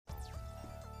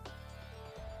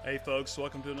Hey folks,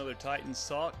 welcome to another Titans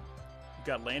Talk. We've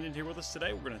got Landon here with us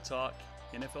today. We're going to talk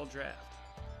NFL Draft.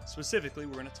 Specifically,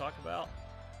 we're going to talk about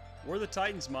where the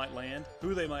Titans might land,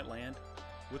 who they might land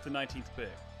with the 19th pick.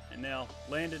 And now,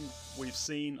 Landon, we've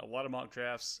seen a lot of mock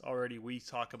drafts already. We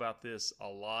talk about this a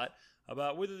lot,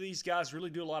 about whether these guys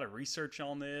really do a lot of research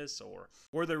on this or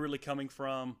where they're really coming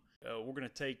from. We're going to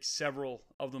take several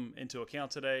of them into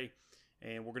account today,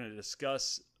 and we're going to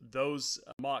discuss those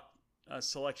mock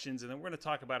selections, and then we're going to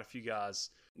talk about a few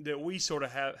guys that we sort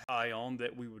of have eye on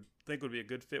that we would think would be a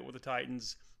good fit with the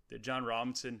Titans, that Jon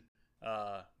Robinson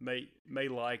may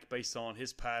like based on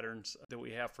his patterns that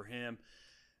we have for him,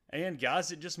 and guys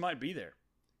that just might be there.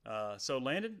 So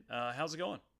Landon, how's it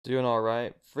going? Doing all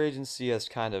right. Free agency has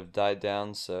kind of died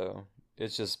down, so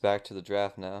it's just back to the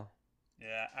draft now.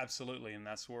 Yeah, absolutely, and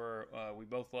that's where we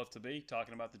both love to be,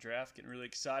 talking about the draft, getting really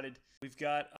excited. We've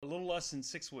got a little less than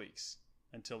 6 weeks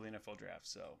until the NFL draft,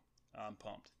 so I'm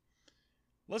pumped.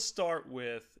 Let's start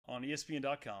with, on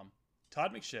ESPN.com,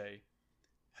 Todd McShay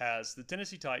has the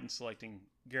Tennessee Titans selecting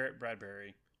Garrett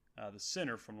Bradbury, the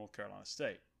center from North Carolina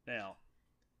State. Now,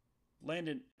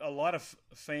 Landon, a lot of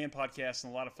fan podcasts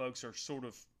and a lot of folks are sort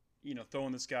of,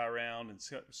 throwing this guy around and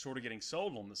sort of getting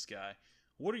sold on this guy.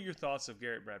 What are your thoughts of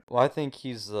Garrett Bradbury? Well, I think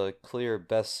he's the clear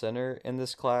best center in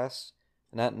this class,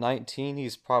 and at 19,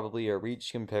 he's probably a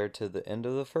reach compared to the end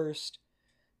of the first,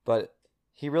 but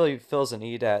he really fills a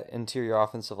need at interior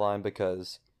offensive line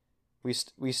because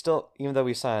we still, even though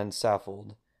we signed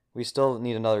Saffold, we still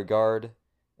need another guard,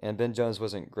 and Ben Jones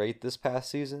wasn't great this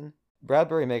past season.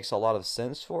 Bradbury makes a lot of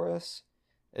sense for us.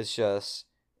 It's just,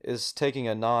 is taking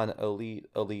a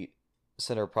non-elite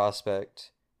center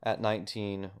prospect at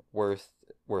 19 worth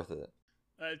it?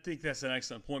 I think that's an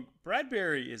excellent point.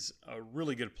 Bradbury is a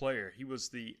really good player. He was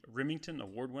the Remington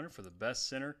Award winner for the best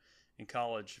center in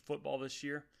college football this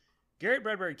year. Garrett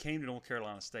Bradbury came to North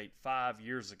Carolina State 5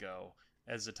 years ago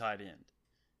as a tight end.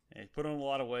 And he put on a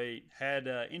lot of weight, had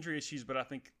injury issues, but I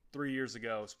think 3 years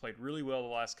ago has played really well the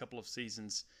last couple of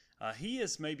seasons. He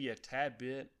is maybe a tad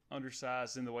bit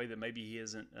undersized in the way that maybe he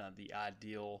isn't the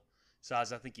ideal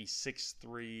size. I think he's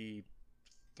 6'3",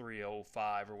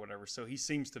 305 or whatever. So he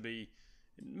seems to be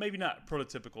maybe not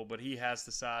prototypical, but he has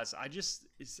the size.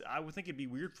 I would think it'd be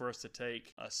weird for us to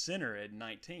take a center at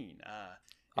 19.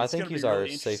 I think he's our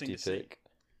safety pick.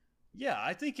 Yeah,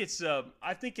 I think it's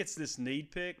this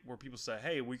need pick where people say,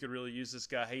 hey, we could really use this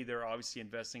guy. Hey, they're obviously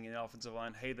investing in the offensive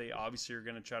line. Hey, they obviously are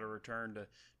going to try to return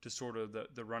to sort of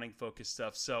the running focus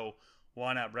stuff. So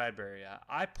why not Bradbury?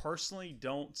 I personally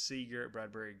don't see Garrett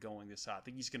Bradbury going this high. I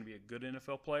think he's going to be a good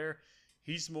NFL player.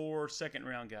 He's more second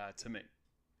round guy to me.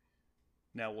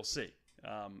 Now we'll see.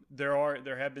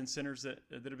 There have been centers that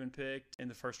have been picked in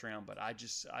the first round, but I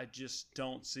just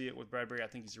don't see it with Bradbury. I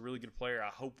think he's a really good player. I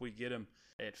hope we get him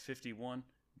at 51,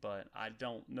 but I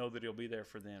don't know that he'll be there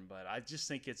for then. But I just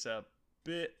think it's a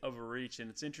bit of a reach, and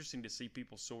it's interesting to see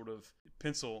people sort of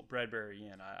pencil Bradbury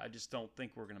in. I just don't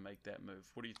think we're going to make that move.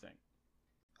 What do you think?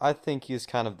 I think he's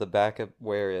kind of the backup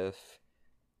where if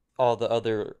all the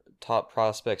other top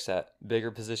prospects at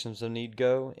bigger positions of need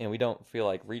go and we don't feel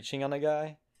like reaching on a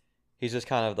guy, he's just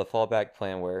kind of the fallback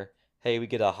plan where, hey, we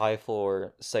get a high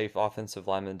floor, safe offensive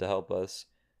lineman to help us,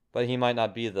 but he might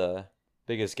not be the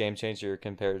biggest game changer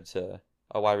compared to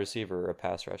a wide receiver or a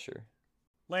pass rusher.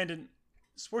 Landon,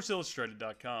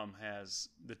 SportsIllustrated.com has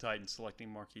the Titans selecting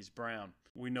Marquise Brown.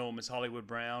 We know him as Hollywood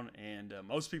Brown, and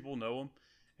most people know him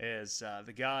as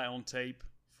the guy on tape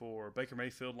for Baker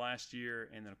Mayfield last year,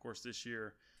 and then, of course, this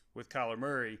year with Kyler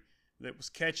Murray, that was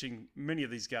catching many of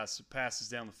these guys' passes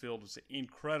down the field. It was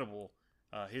incredible.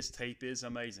 His tape is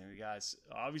amazing. The guy's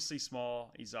obviously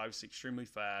small. He's obviously extremely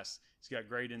fast. He's got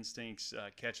great instincts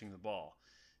catching the ball.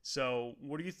 So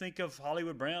what do you think of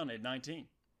Hollywood Brown at 19?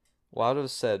 Well, I would have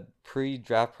said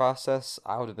pre-draft process,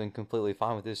 I would have been completely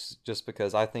fine with this just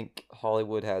because I think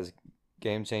Hollywood has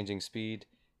game-changing speed.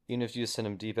 Even if you just send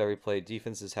him deep every play,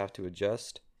 defenses have to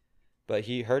adjust. But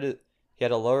he hurt it. He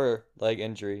had a lower leg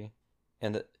injury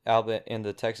in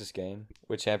the Texas game,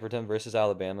 which hampered him versus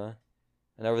Alabama.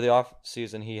 And over the off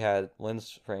season, he had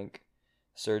Lisfranc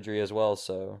surgery as well.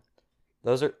 So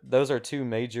those are two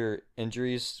major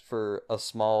injuries for a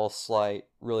small, slight,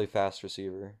 really fast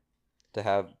receiver to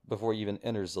have before he even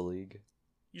enters the league.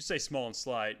 You say small and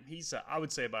slight. He's I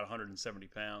would say about 170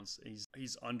 pounds.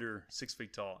 He's under 6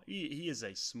 feet tall. He is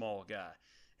a small guy,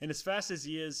 and as fast as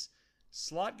he is,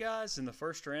 slot guys in the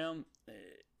first round,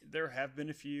 there have been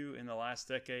a few in the last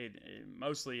decade.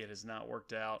 Mostly it has not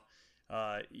worked out.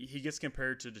 He gets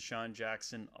compared to Deshaun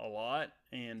Jackson a lot,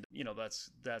 and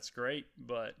that's great.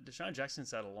 But Deshaun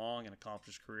Jackson's had a long and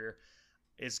accomplished career.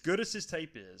 As good as his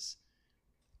tape is,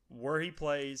 where he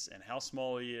plays and how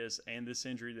small he is and this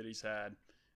injury that he's had,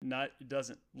 it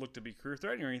doesn't look to be career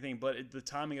threatening or anything, but the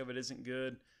timing of it isn't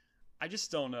good. I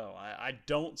just don't know. I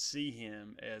don't see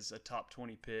him as a top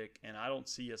 20 pick, and I don't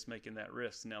see us making that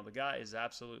risk. Now, the guy is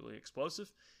absolutely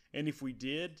explosive, and if we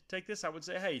did take this, I would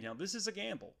say, hey, now this is a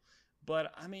gamble.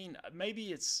 But, I mean,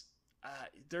 maybe it's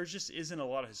there just isn't a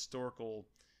lot of historical,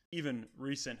 even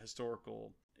recent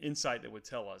historical insight that would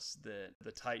tell us that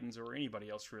the Titans or anybody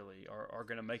else really are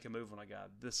going to make a move on a guy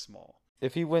this small.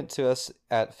 If he went to us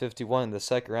at 51 in the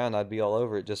second round, I'd be all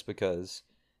over it just because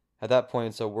at that point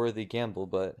it's a worthy gamble.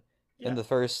 But in the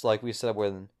first, like we said,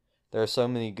 when there are so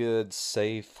many good,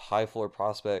 safe, high floor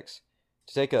prospects,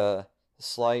 to take a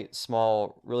slight,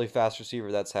 small, really fast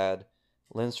receiver that's had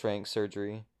Lindstrank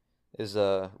surgery is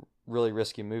a really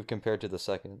risky move compared to the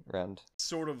second round.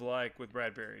 Sort of like with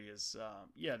Bradbury is,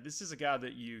 this is a guy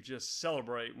that you just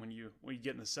celebrate when you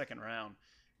get in the second round.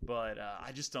 But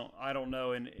I don't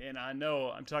know, and I know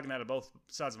I'm talking out of both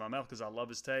sides of my mouth because I love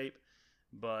his tape,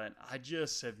 but I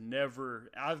just have never.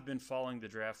 I've been following the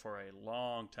draft for a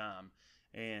long time,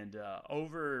 and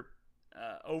over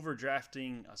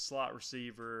drafting a slot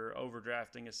receiver, over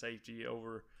drafting a safety,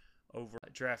 over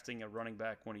drafting a running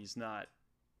back when he's not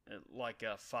like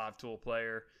a 5-tool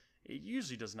player, it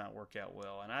usually does not work out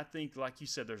well. And I think, like you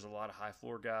said, there's a lot of high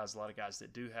floor guys, a lot of guys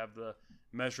that do have the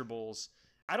measurables.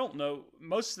 I don't know.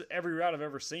 Every route I've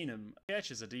ever seen him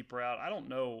catch is a deep route. I don't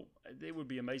know. It would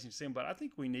be amazing to see him, but I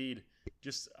think we need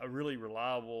just a really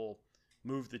reliable,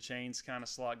 move the chains kind of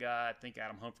slot guy. I think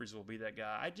Adam Humphries will be that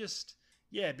guy.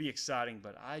 It'd be exciting,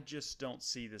 but I just don't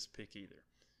see this pick either.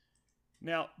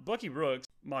 Now, Bucky Brooks,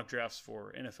 mock drafts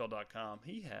for NFL.com,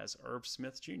 he has Irv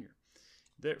Smith Jr.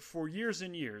 For years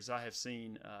and years, I have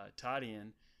seen tight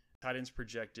ends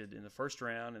projected in the first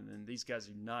round, and then these guys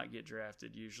do not get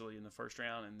drafted usually in the first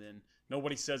round, and then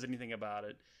nobody says anything about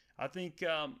it. I think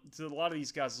a lot of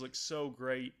these guys look so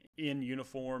great in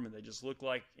uniform, and they just look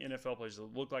like NFL players. They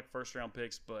look like first-round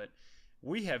picks, but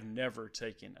we have never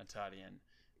taken a tight end.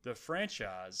 The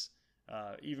franchise,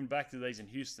 even back to the days in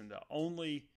Houston, the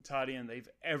only tight end they've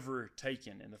ever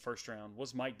taken in the first round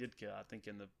was Mike Ditka, I think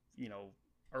in the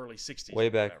early 60s. Way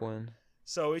back when.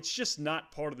 So it's just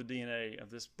not part of the DNA of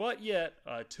this. But yet,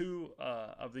 two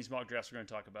of these mock drafts we're going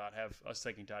to talk about have us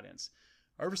taking tight ends.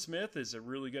 Irv Smith is a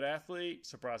really good athlete.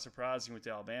 Surprise, surprise, he went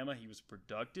to Alabama. He was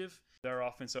productive. Their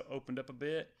offense opened up a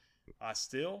bit. I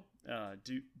still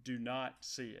do not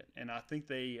see it. And I think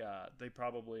they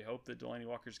probably hope that Delanie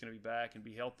Walker is going to be back and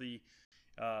be healthy.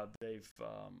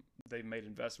 They've made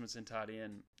investments in tight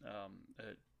end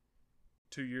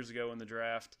 2 years ago in the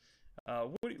draft.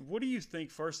 What do you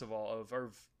think, first of all, of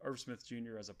Irv Smith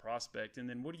Jr. as a prospect, and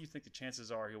then what do you think the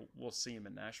chances are we'll see him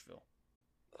in Nashville?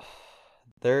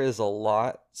 There is a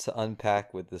lot to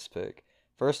unpack with this pick.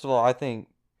 First of all, I think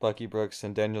Bucky Brooks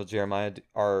and Daniel Jeremiah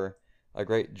are a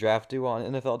great draft duo on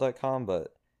NFL.com,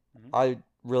 but I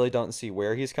really don't see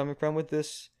where he's coming from with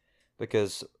this,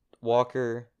 because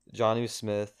Walker, Jonnu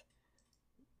Smith,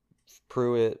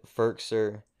 Pruitt,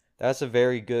 Firkser, that's a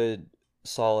very good,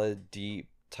 solid, deep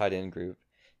tight end group.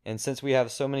 And since we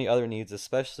have so many other needs,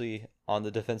 especially on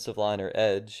the defensive line or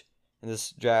edge, and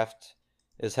this draft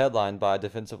is headlined by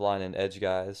defensive line and edge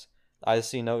guys, I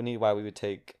see no need why we would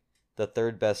take the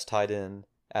third best tight end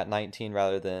at 19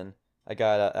 rather than a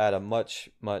guy at a much,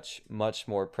 much, much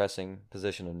more pressing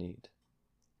position of need.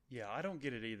 Yeah, I don't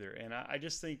get it either. And I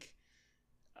just think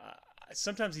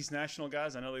sometimes these national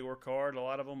guys, I know they work hard. A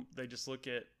lot of them, they just look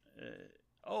at,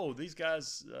 these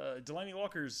guys, Delanie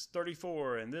Walker's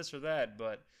 34 and this or that.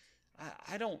 But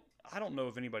I don't know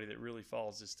of anybody that really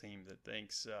follows this team that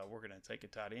thinks we're going to take a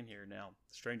tight end here. Now,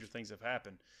 stranger things have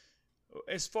happened.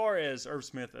 As far as Irv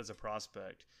Smith as a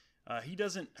prospect, he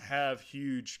doesn't have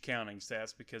huge counting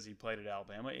stats because he played at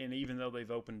Alabama, and even though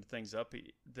they've opened things up,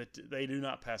 they do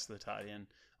not pass the tight end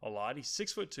a lot. He's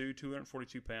 6'2",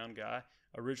 242-pound guy,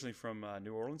 originally from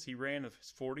New Orleans. He ran a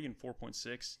 40 in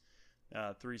 4.6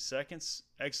 3 seconds.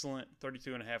 Excellent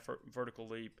 32.5 vertical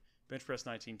leap. Bench press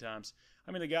 19 times.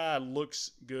 I mean, the guy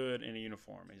looks good in a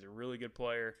uniform. He's a really good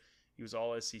player. He was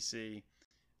all SEC.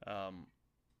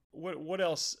 What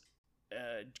else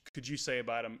could you say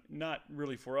about him? Not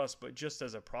really for us, but just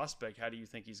as a prospect, how do you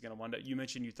think he's going to wind up? You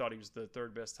mentioned you thought he was the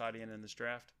third best tight end in this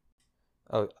draft.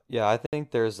 Oh, yeah, I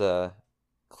think there's a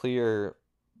clear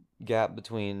gap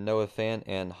between Noah Fant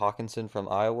and Hawkinson from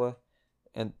Iowa,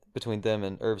 and between them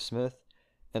and Irv Smith.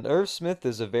 And Irv Smith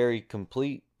is a very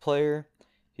complete player.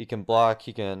 He can block,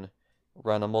 he can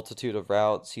run a multitude of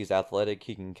routes, he's athletic,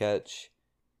 he can catch,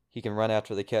 he can run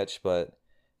after the catch, but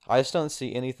I just don't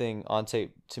see anything on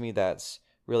tape to me that's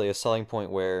really a selling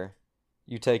point where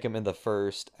you take him in the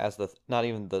first as the not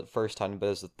even the first tight end, but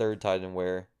as the third tight end,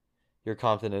 where you're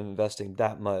confident in investing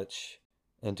that much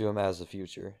into him as a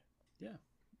future. Yeah.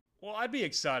 Well, I'd be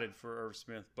excited for Irv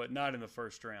Smith, but not in the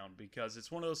first round because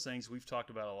it's one of those things we've talked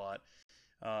about a lot.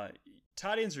 Uh,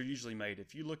 Tight ends are usually made.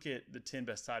 If you look at the 10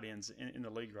 best tight ends in the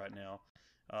league right now,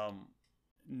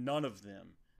 none of them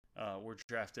were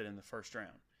drafted in the first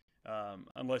round,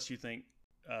 unless you think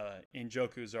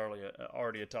Njoku is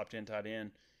already a top 10 tight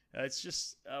end. It's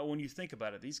just when you think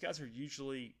about it, these guys are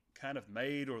usually kind of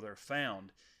made or they're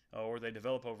found or they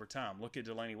develop over time. Look at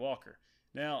Delaney Walker.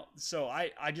 Now, so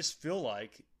I just feel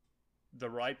like the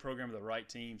right program, the right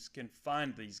teams can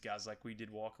find these guys like we did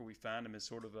Walker. We found him as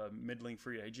sort of a middling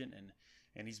free agent,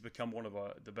 and he's become one of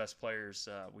the best players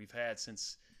we've had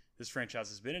since this franchise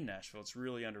has been in Nashville. It's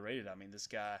really underrated. I mean, this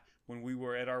guy, when we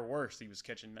were at our worst, he was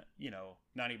catching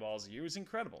 90 balls a year. It was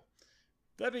incredible.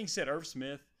 That being said, Irv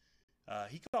Smith,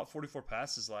 he caught 44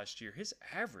 passes last year. His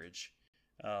average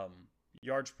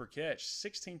yards per catch,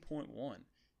 16.1.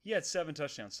 He had 7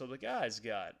 touchdowns. So the guy's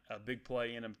got a big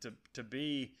play in him to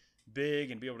be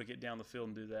big and be able to get down the field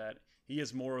and do that. He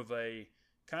is more of a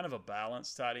kind of a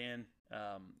balanced tight end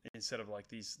instead of like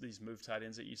these move tight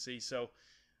ends that you see. So,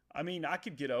 I mean, I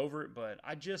could get over it, but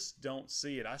I just don't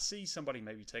see it. I see somebody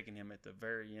maybe taking him at the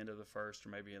very end of the first or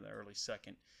maybe in the early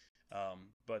second.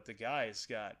 But the guy he's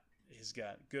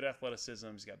got good athleticism.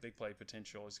 He's got big play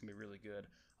potential. He's going to be really good.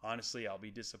 Honestly, I'll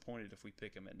be disappointed if we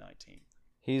pick him at 19.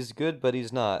 He's good, but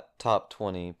he's not top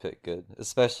 20 pick good,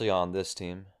 especially on this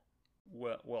team.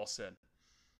 Well said.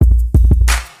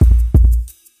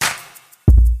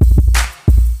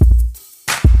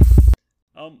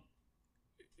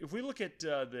 If we look at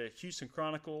the Houston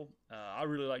Chronicle, I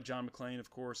really like John McClain, of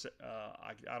course.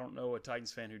 I don't know a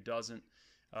Titans fan who doesn't.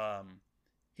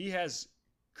 He has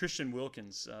Christian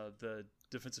Wilkins, the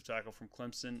defensive tackle from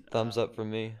Clemson. Thumbs up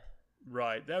from me.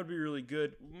 Right. That would be really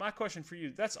good. My question for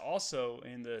you, that's also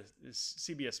in the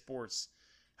CBS Sports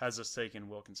has us taking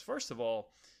Wilkins. First of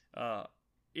all,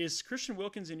 is Christian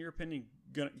Wilkins, in your opinion,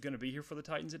 going to be here for the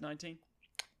Titans at 19?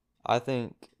 I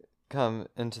think come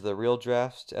into the real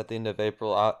draft at the end of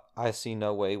April, I see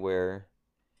no way where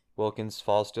Wilkins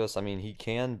falls to us. I mean, he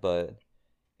can, but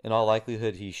in all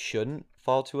likelihood, he shouldn't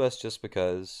fall to us just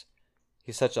because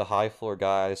he's such a high floor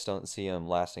guy. I just don't see him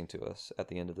lasting to us at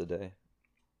the end of the day.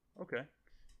 Okay.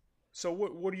 So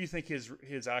what do you think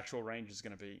his actual range is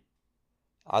going to be?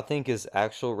 I think his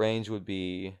actual range would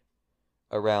be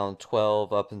around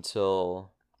 12 up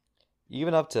until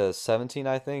even up to 17,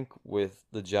 I think, with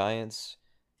the Giants,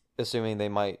 assuming they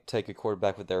might take a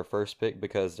quarterback with their first pick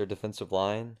because their defensive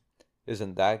line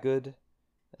isn't that good.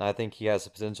 And I think he has the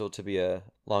potential to be a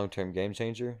long-term game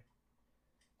changer.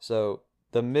 So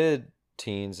the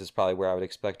mid-teens is probably where I would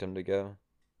expect him to go.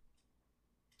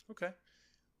 Okay.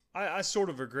 I sort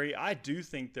of agree. I do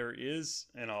think there is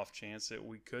an off chance that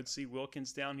we could see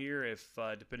Wilkins down here if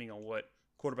depending on what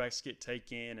quarterbacks get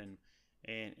taken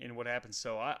and what happens.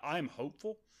 So I'm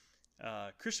hopeful.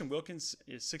 Christian Wilkins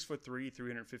is 6'3",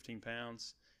 315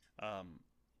 pounds.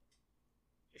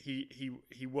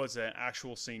 He was an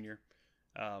actual senior.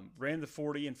 Ran the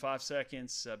 40 in 5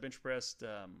 seconds. Bench pressed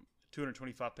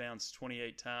 225 pounds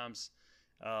 28 times.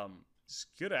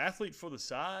 Good athlete for the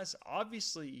size.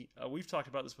 Obviously, we've talked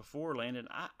about this before, Landon.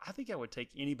 I think I would take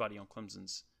anybody on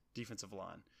Clemson's defensive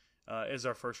line as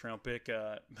our first-round pick,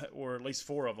 or at least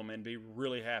 4 of them, and be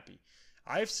really happy.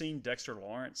 I've seen Dexter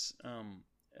Lawrence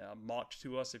mocked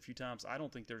to us a few times. I don't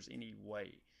think there's any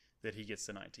way that he gets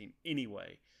to 19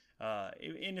 anyway.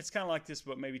 And it's kind of like this,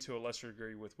 but maybe to a lesser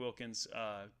degree with Wilkins.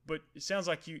 But it sounds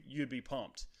like you'd be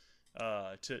pumped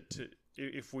to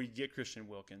if we get Christian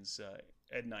Wilkins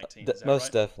at 19. Is that most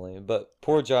right? definitely. But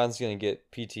poor John's going to get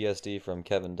PTSD from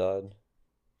Kevin Dodd.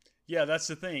 Yeah, that's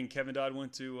the thing. Kevin Dodd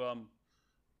went to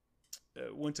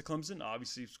Clemson.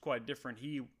 Obviously, it's quite different.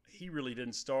 He really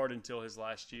didn't start until his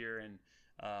last year, and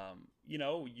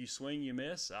you swing, you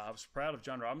miss. I was proud of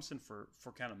John Robinson for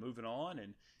kind of moving on,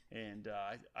 and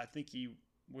I think he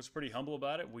was pretty humble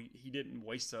about it. He didn't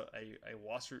waste a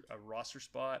roster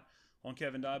spot on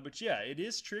Kevin Dodd, but yeah, it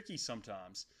is tricky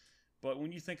sometimes. But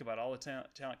when you think about all the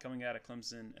talent coming out of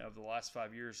Clemson over the last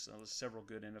 5 years, there's several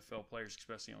good NFL players,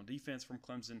 especially on defense from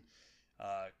Clemson.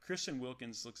 Christian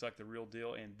Wilkins looks like the real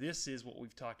deal, and this is what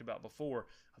we've talked about before.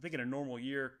 I think in a normal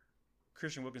year,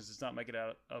 Christian Wilkins does not make it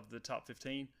out of the top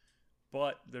 15,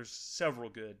 but there's several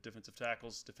good defensive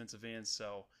tackles, defensive ends,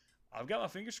 so I've got my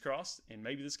fingers crossed, and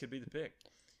maybe this could be the pick.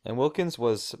 And Wilkins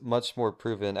was much more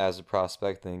proven as a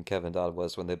prospect than Kevin Dodd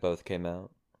was when they both came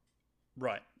out.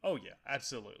 Right. Oh, yeah,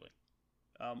 absolutely.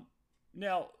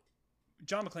 Now,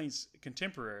 John McClain's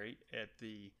contemporary at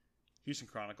the Houston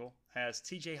Chronicle, has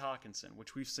T.J. Hawkinson,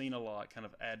 which we've seen a lot, kind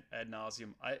of ad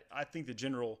nauseum. I think the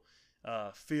general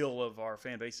feel of our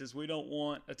fan base is we don't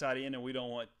want a tight end and we don't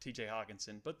want T.J.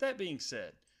 Hawkinson. But that being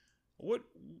said, what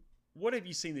have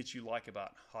you seen that you like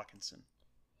about Hawkinson?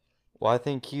 Well, I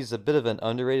think he's a bit of an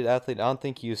underrated athlete. I don't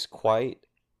think he's quite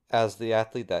as the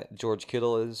athlete that George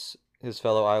Kittle is, his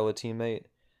fellow Iowa teammate.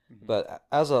 Mm-hmm. But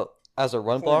as a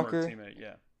run Former blocker, teammate,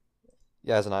 yeah.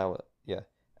 Yeah, as an Iowa, yeah.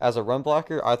 As a run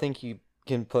blocker, I think he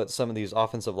can put some of these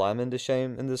offensive linemen to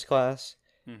shame in this class.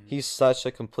 Mm-hmm. He's such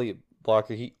a complete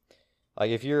blocker.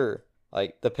 If you're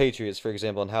like the Patriots, for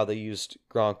example, and how they used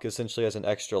Gronk essentially as an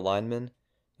extra lineman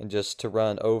and just to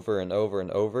run over and over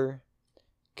and over.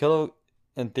 Kittle,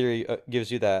 in theory,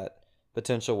 gives you that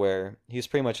potential where he's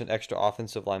pretty much an extra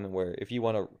offensive lineman where if you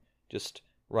want to just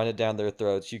run it down their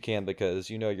throats, you can because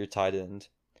you know your tight end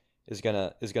is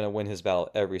gonna win his battle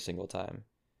every single time.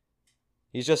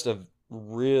 He's just a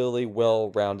really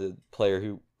well-rounded player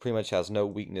who pretty much has no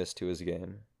weakness to his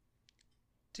game.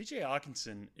 T.J.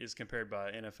 Hawkinson is compared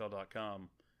by NFL.com.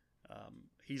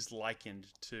 He's likened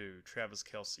to Travis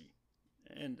Kelce,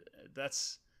 and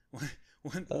that's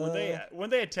when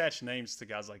they attach names to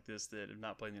guys like this that have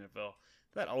not played in the NFL.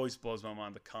 That always blows my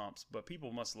mind, the comps, but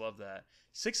people must love that.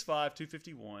 6'5",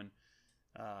 251,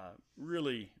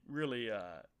 really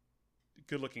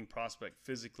good-looking prospect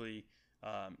physically.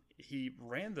 He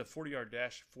ran the 40-yard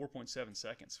dash 4.7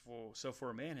 seconds. So for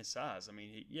a man his size, I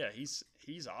mean,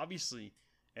 he's obviously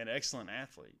an excellent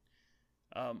athlete.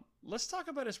 Let's talk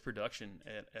about his production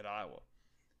at Iowa.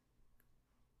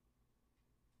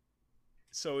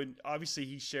 So obviously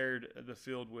he shared the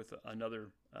field with another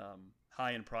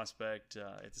high-end prospect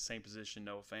at the same position,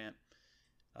 Noah Fant.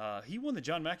 He won the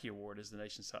John Mackey Award as the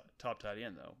nation's top tight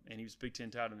end, though, and he was Big Ten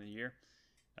Tight End of the Year.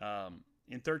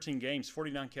 In 13 games,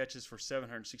 49 catches for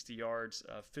 760 yards,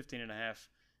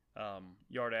 15.5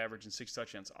 yard average, and 6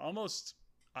 touchdowns. Almost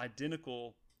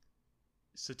identical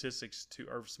statistics to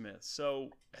Irv Smith.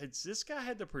 So has this guy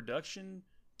had the production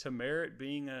to merit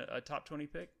being a top 20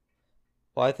 pick?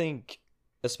 Well, I think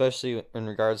especially in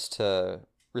regards to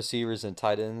receivers and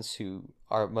tight ends who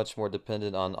are much more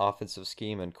dependent on offensive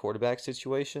scheme and quarterback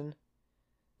situation,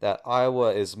 that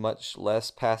Iowa is much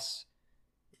less pass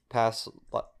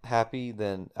happy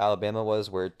than Alabama was,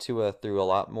 where Tua threw a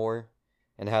lot more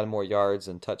and had more yards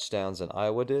and touchdowns than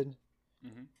Iowa did.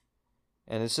 Mm-hmm.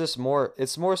 And it's more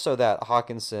so that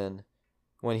Hawkinson,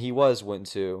 when he was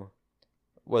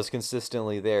was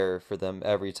consistently there for them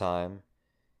every time.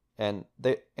 And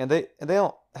they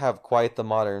don't have quite the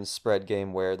modern spread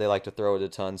game where they like to throw it a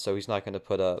ton, so he's not going to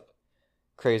put up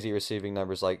crazy receiving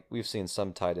numbers like we've seen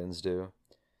some tight ends do.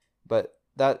 But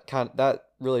that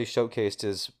really showcased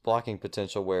his blocking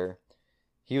potential, where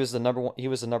he was the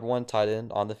number one tight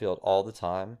end on the field all the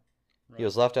time. Right. He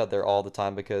was left out there all the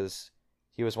time because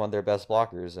he was one of their best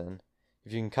blockers, and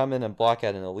if you can come in and block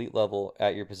at an elite level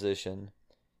at your position,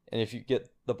 and if you get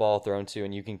the ball thrown to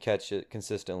and you can catch it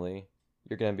consistently,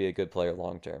 you're going to be a good player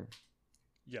long term.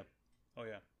 Yeah. Oh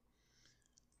yeah.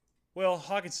 Well,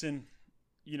 Hawkinson,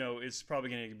 is probably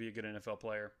going to be a good NFL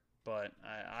player. But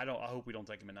I hope we don't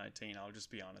take him at 19. I'll just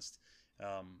be honest.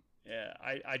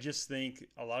 I just think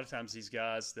a lot of times these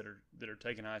guys that are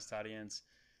taking high tight ends,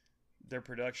 their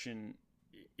production,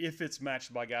 if it's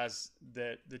matched by guys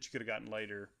that you could have gotten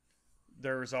later,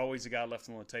 there's always a guy left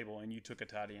on the table, and you took a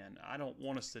tight end. I don't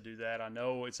want us to do that. I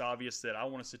know it's obvious that I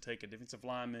want us to take a defensive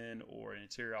lineman or an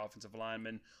interior offensive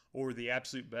lineman or the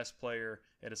absolute best player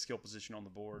at a skill position on the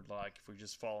board, like if we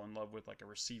just fall in love with like a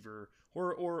receiver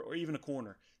or even a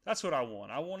corner. That's what I want.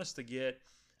 I want us to get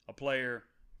a player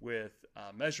with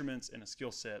measurements and a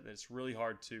skill set that's really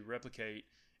hard to replicate.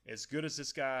 As good as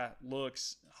this guy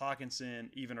looks,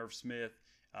 Hawkinson, even Irv Smith,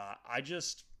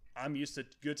 I'm used to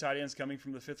good tight ends coming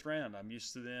from the 5th round. I'm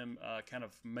used to them kind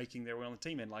of making their way on the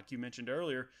team. And like you mentioned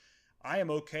earlier, I am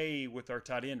okay with our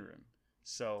tight end room.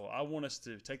 So I want us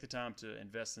to take the time to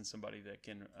invest in somebody that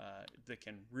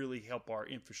can really help our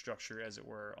infrastructure, as it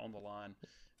were, on the line.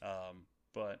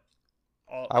 But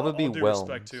all due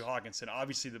respect to Hawkinson,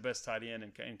 obviously the best tight end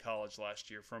in college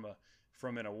last year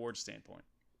from an award standpoint.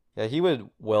 Yeah, he would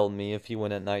whelm me if he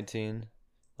went at 19.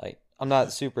 Like, I'm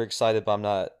not super excited, but I'm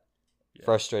not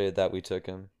frustrated that we took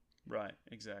him. Right,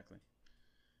 exactly.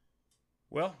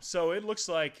 Well, so it looks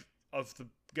like of the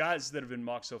guys that have been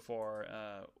mocked so far,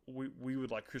 we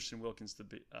would like Christian Wilkins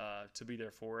to be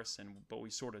there for us, but we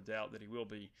sort of doubt that he will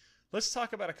be. Let's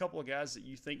talk about a couple of guys that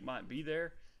you think might be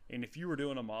there. And if you were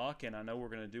doing a mock, and I know we're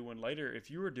going to do one later, if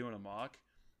you were doing a mock,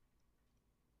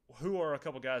 who are a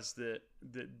couple guys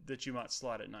that you might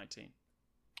slot at 19?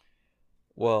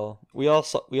 Well, we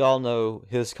all know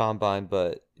his combine,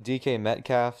 but DK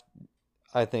Metcalf,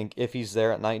 I think if he's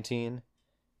there at 19,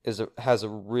 has a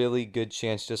really good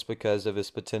chance just because of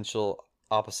his potential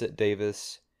opposite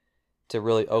Davis to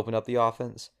really open up the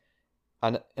offense.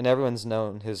 And everyone's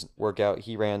known his workout.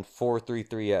 He ran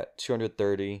 4.33 at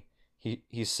 230.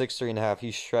 He's 6'3" and a half.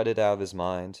 He's shredded out of his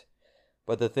mind.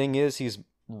 But the thing is, he's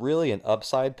really an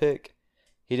upside pick.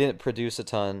 He didn't produce a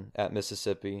ton at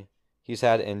Mississippi. He's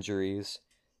had injuries.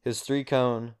 His three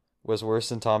cone was worse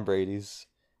than Tom Brady's,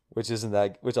 which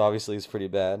obviously is pretty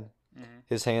bad. Hmm.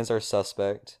 His hands are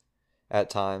suspect at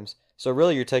times. So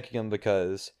really, you're taking him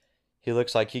because he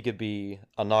looks like he could be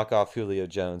a knockoff Julio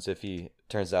Jones if he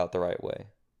turns out the right way.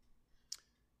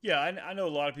 Yeah, I know a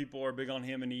lot of people are big on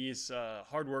him, and he is a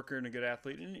hard worker and a good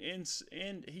athlete,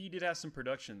 and he did have some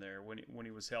production there when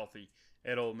he was healthy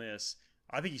at Ole Miss.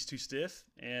 I think he's too stiff,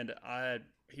 and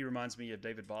he reminds me of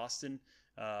David Boston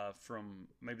from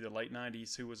maybe the late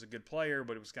 '90s, who was a good player,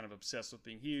 but he was kind of obsessed with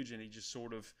being huge, and he just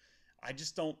sort of, I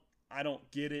just don't, I don't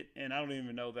get it, and I don't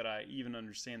even know that I even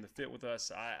understand the fit with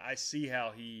us. I see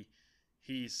how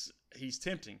he's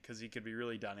tempting because he could be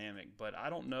really dynamic. But I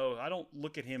don't know. I don't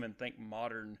look at him and think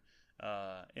modern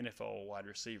NFL wide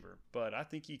receiver. But I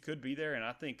think he could be there, and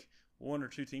I think one or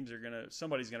two teams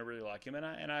somebody's gonna really like him, and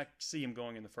I see him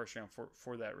going in the first round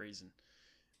for that reason.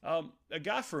 A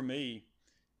guy for me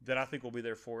that I think will be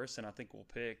there for us, and I think we'll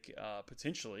pick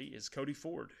potentially is Cody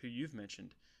Ford, who you've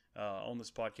mentioned on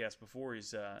this podcast before.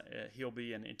 He'll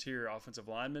be an interior offensive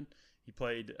lineman. He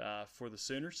played for the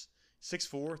Sooners. 6'4",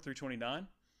 329.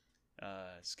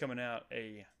 It's coming out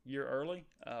a year early.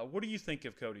 What do you think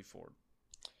of Cody Ford?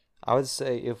 I would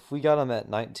say if we got him at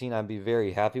 19, I'd be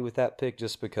very happy with that pick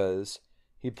just because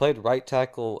he played right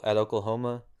tackle at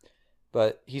Oklahoma,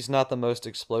 but he's not the most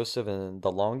explosive and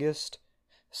the longest,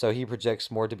 so he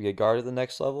projects more to be a guard at the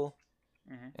next level.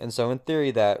 Hmm. And so in theory,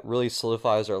 that really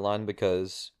solidifies our line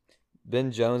because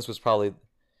Ben Jones was probably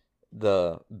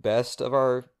the best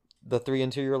of the three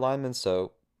interior linemen.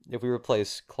 So if we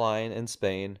replace Klein and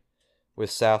Spain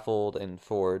with Saffold and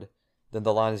Ford, then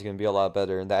the line is going to be a lot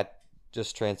better, and that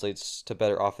just translates to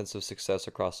better offensive success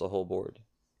across the whole board.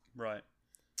 Right.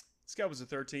 This guy was a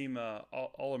third team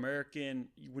All American.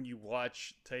 When you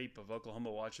watch tape of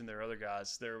Oklahoma watching their other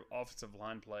guys, their offensive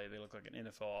line play, they look like an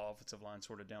NFL offensive line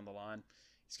sort of down the line.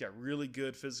 He's got really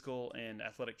good physical and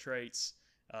athletic traits.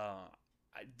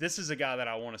 This is a guy that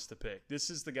I want us to pick. This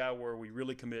is the guy where we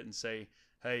really commit and say,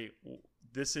 hey,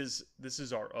 this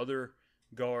is our other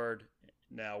guard.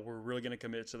 Now we're really going to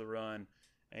commit to the run.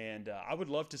 And I would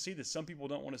love to see this. Some people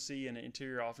don't want to see an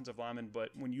interior offensive lineman,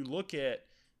 but when you look at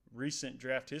recent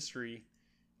draft history,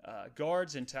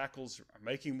 guards and tackles are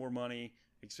making more money,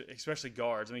 especially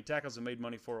guards. I mean, tackles have made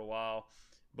money for a while,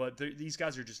 but these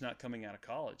guys are just not coming out of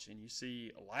college. And you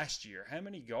see last year, how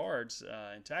many guards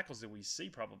and tackles did we see?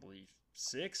 Probably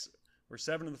 6 or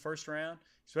 7 in the first round,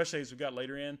 especially as we got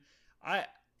later in. I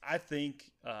I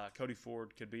think Cody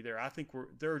Ford could be there. I think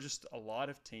there are just a lot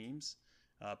of teams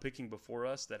picking before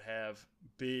us that have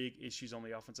big issues on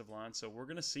the offensive line. So we're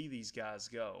going to see these guys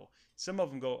go. Some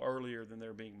of them go earlier than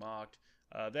they're being mocked.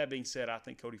 That being said, I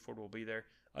think Cody Ford will be there.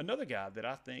 Another guy that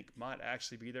I think might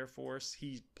actually be there for us,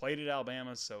 he played at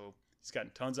Alabama, so he's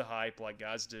gotten tons of hype like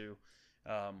guys do.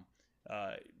 Um,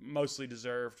 Mostly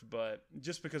deserved, but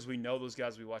just because we know those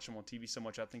guys, we watch them on TV so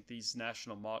much, I think these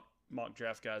national mock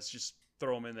draft guys just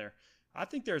throw them in there. I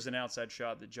think there's an outside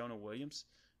shot that Jonah Williams,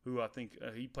 who I think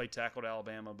he played tackle at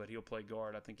Alabama, but he'll play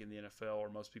guard, I think, in the NFL, or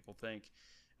most people think.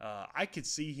 I could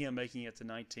see him making it to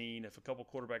 19 if a couple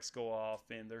quarterbacks go off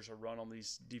and there's a run on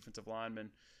these defensive linemen.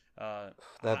 Uh,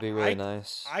 That'd be really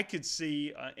nice. I could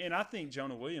see, and I think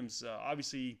Jonah Williams,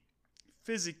 obviously,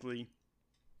 physically,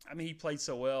 I mean, he played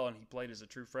so well, and he played as a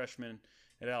true freshman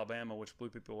at Alabama, which blew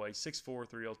people away. 6'4",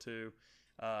 302.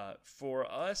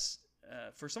 For us,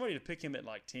 for somebody to pick him at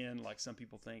like 10, like some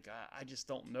people think, I just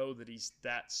don't know that he's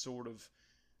that sort of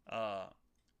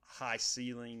high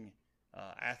ceiling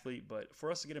athlete. But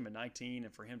for us to get him at 19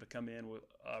 and for him to come in with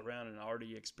around an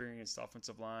already experienced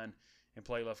offensive line and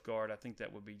play left guard, I think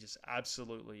that would be just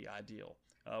absolutely ideal.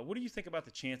 What do you think about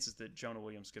the chances that Jonah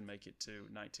Williams can make it to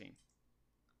 19?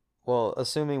 Well,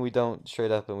 assuming we don't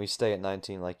trade up and we stay at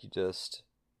 19, like you just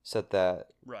set that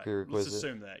Right. Let's prerequisite.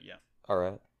 assume that, yeah. All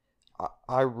right.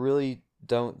 I really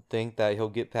don't think that he'll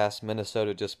get past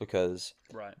Minnesota just because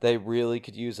Right. they really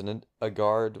could use a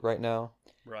guard right now.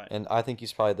 Right. And I think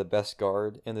he's probably the best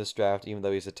guard in this draft, even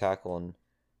though he's a tackle and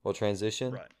will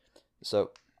transition. Right. So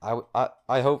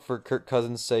I hope for Kirk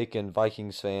Cousins' sake and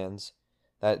Vikings fans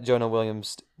that Jonah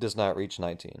Williams does not reach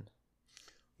 19.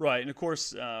 Right. And of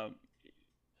course,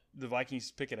 the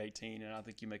Vikings pick at 18, and I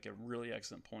think you make a really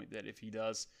excellent point that if he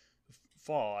does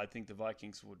fall, I think the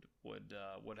Vikings would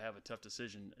have a tough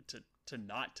decision to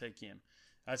not take him.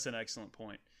 That's an excellent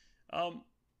point.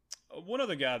 One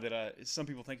other guy that some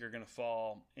people think are going to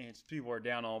fall and people are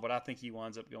down on, but I think he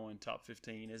winds up going top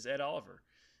 15 is Ed Oliver.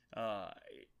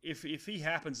 If he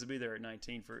happens to be there at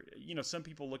 19, for some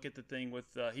people look at the thing with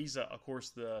he's of course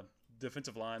the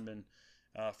defensive lineman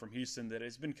from Houston that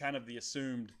has been kind of the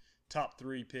assumed top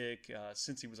 3 pick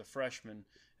since he was a freshman.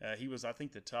 He was, I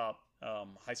think, the top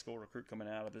high school recruit coming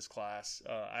out of this class,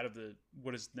 out of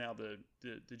what is now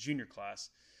the junior class.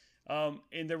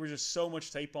 And there was just so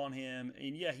much tape on him.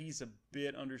 And yeah, he's a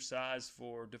bit undersized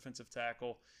for defensive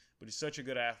tackle, but he's such a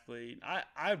good athlete.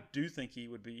 I do think he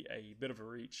would be a bit of a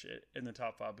reach in the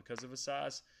top 5 because of his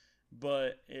size.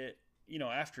 But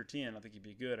after 10, I think he'd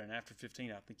be good, and after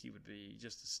 15, I think he would be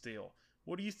just a steal.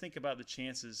 What do you think about the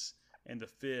chances and the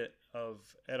fit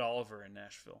of Ed Oliver in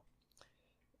Nashville?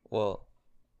 Well,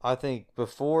 I think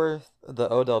before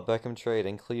the Odell Beckham trade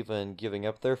and Cleveland giving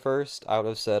up their first, I would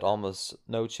have said almost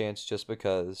no chance just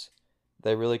because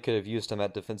they really could have used him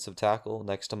at defensive tackle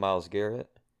next to Myles Garrett.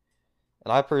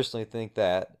 And I personally think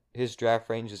that his draft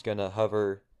range is going to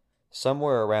hover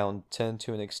somewhere around 10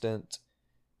 to an extent.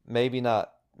 Maybe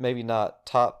not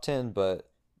top 10, but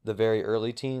the very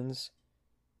early teens.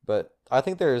 But I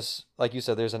think there's, like you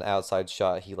said, there's an outside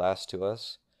shot he lasts to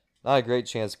us. Not a great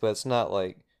chance, but it's not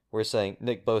like we're saying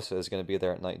Nick Bosa is going to be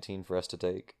there at 19 for us to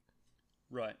take.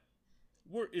 Right.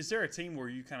 Is there a team where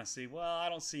you kind of see, well, I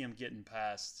don't see him getting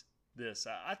past this?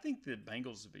 I think the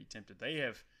Bengals would be tempted. They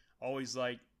have always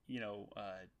liked,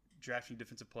 drafting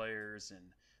defensive players,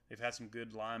 and they've had some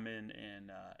good linemen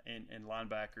and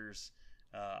linebackers.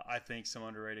 I think some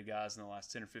underrated guys in the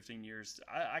last 10 or 15 years.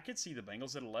 I could see the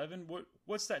Bengals at 11.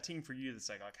 What's that team for you that's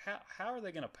like how are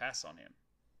they going to pass on him?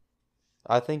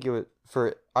 I think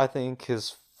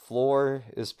his floor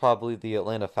is probably the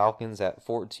Atlanta Falcons at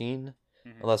 14,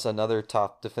 unless another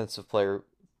top defensive player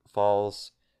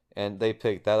falls and they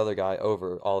pick that other guy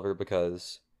over Oliver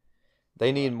because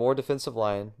they need more defensive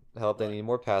line help. They need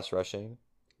more pass rushing.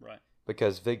 Right.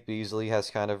 Because Vic Beasley has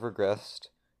kind of regressed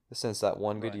since that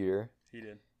one good year. He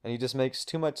did. And he just makes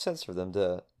too much sense for them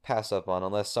to pass up on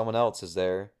unless someone else is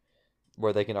there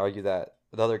where they can argue that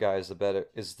the other guy is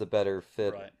the better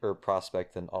fit or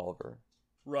prospect than Oliver.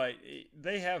 Right.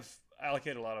 They have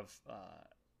allocated a lot of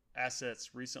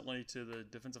assets recently to the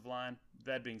defensive line.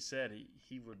 That being said,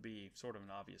 he would be sort of an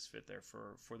obvious fit there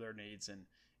for their needs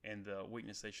and the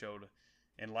weakness they showed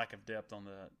and lack of depth on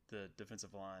the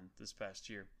defensive line this past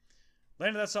year.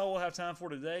 Landon, that's all we'll have time for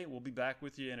today. We'll be back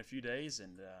with you in a few days.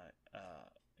 And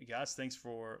guys, thanks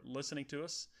for listening to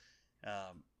us.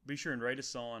 Be sure and rate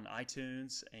us on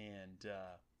iTunes and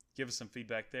give us some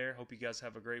feedback there. Hope you guys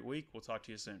have a great week. We'll talk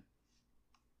to you soon.